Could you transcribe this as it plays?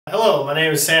Hello, my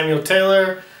name is Samuel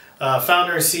Taylor,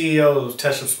 founder and CEO of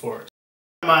Teshub Sports.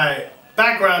 My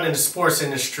background in the sports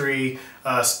industry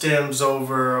stems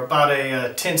over about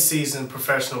a 10-season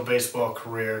professional baseball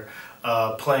career,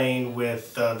 playing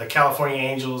with the California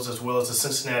Angels as well as the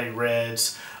Cincinnati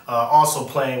Reds, also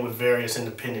playing with various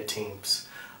independent teams.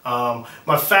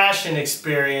 My fashion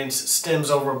experience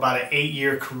stems over about an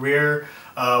 8-year career,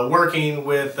 working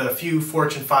with a few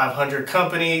Fortune 500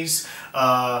 companies,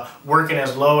 working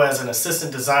as low as an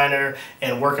assistant designer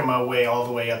and working my way all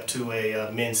the way up to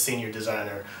a men's senior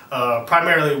designer,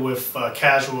 primarily with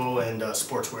casual and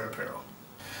sportswear apparel.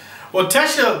 Well,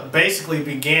 Teshub basically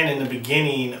began in the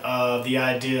beginning of the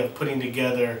idea of putting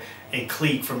together a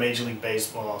cleat for Major League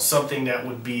Baseball, something that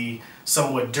would be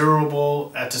somewhat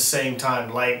durable, at the same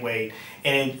time lightweight,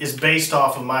 and it is based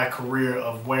off of my career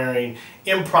of wearing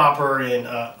improper and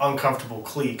uncomfortable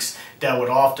cleats that would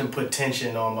often put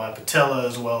tension on my patella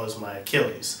as well as my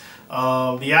Achilles.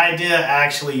 The idea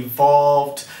actually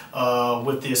evolved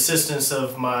with the assistance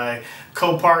of my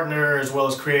co-partner as well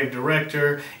as creative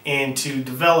director into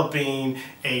developing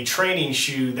a training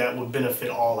shoe that would benefit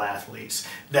all athletes,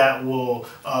 that will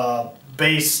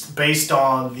based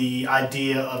on the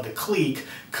idea of the cleat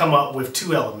come up with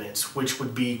two elements, which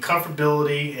would be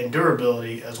comfortability and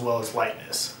durability as well as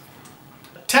lightness.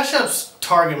 Teshub's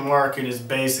target market is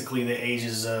basically the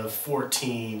ages of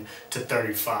 14 to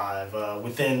 35.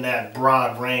 Within that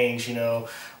broad range,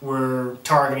 we're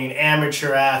targeting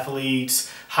amateur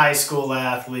athletes, high school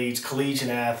athletes, collegiate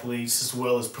athletes, as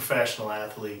well as professional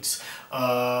athletes.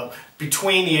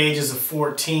 Between the ages of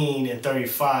 14 and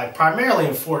 35, primarily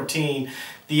in 14,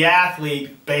 the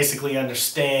athlete basically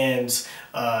understands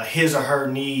his or her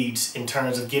needs in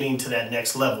terms of getting to that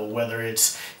next level, whether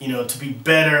it's to be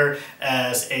better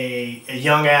as a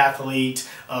young athlete,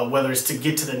 whether it's to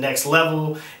get to the next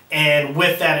level. And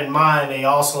with that in mind, they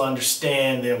also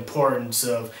understand the importance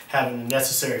of having the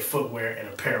necessary footwear and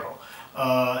apparel.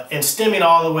 And stemming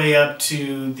all the way up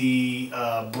to the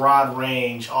broad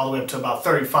range, all the way up to about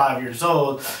 35 years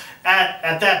old.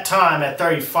 At that time, at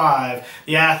 35,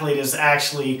 the athlete has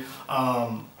actually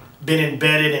been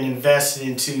embedded and invested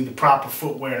into the proper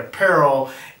footwear and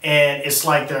apparel, and it's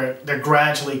like they're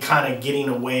gradually kind of getting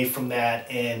away from that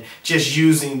and just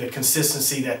using the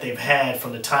consistency that they've had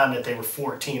from the time that they were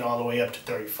 14 all the way up to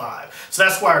 35. So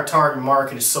that's why our target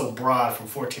market is so broad from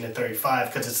 14 to 35,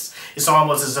 because it's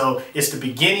almost as though it's the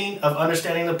beginning of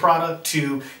understanding the product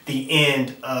to the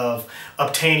end of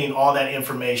obtaining all that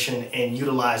information and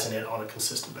utilizing it on a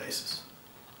consistent basis.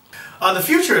 The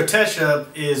future of Teshub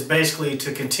is basically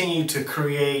to continue to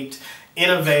create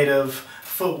innovative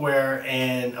footwear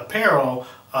and apparel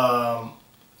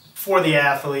for the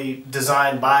athlete,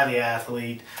 designed by the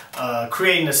athlete,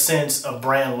 creating a sense of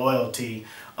brand loyalty.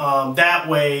 That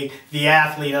way, the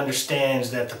athlete understands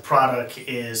that the product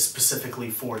is specifically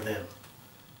for them.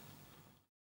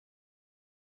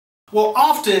 Well,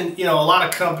 often, a lot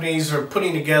of companies are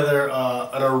putting together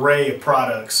an array of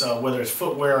products, whether it's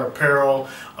footwear, apparel,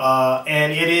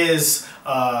 and it is,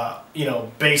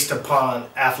 based upon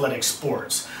athletic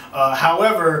sports.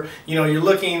 However, you're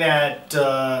looking at,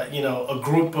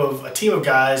 a team of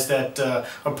guys that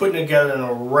are putting together an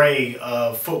array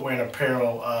of footwear and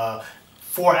apparel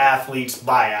for athletes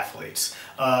by athletes.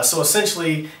 So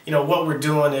essentially, what we're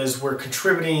doing is we're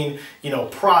contributing,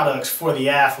 products for the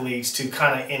athletes to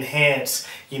kind of enhance,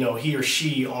 he or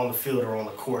she on the field or on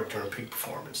the court during peak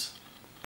performance.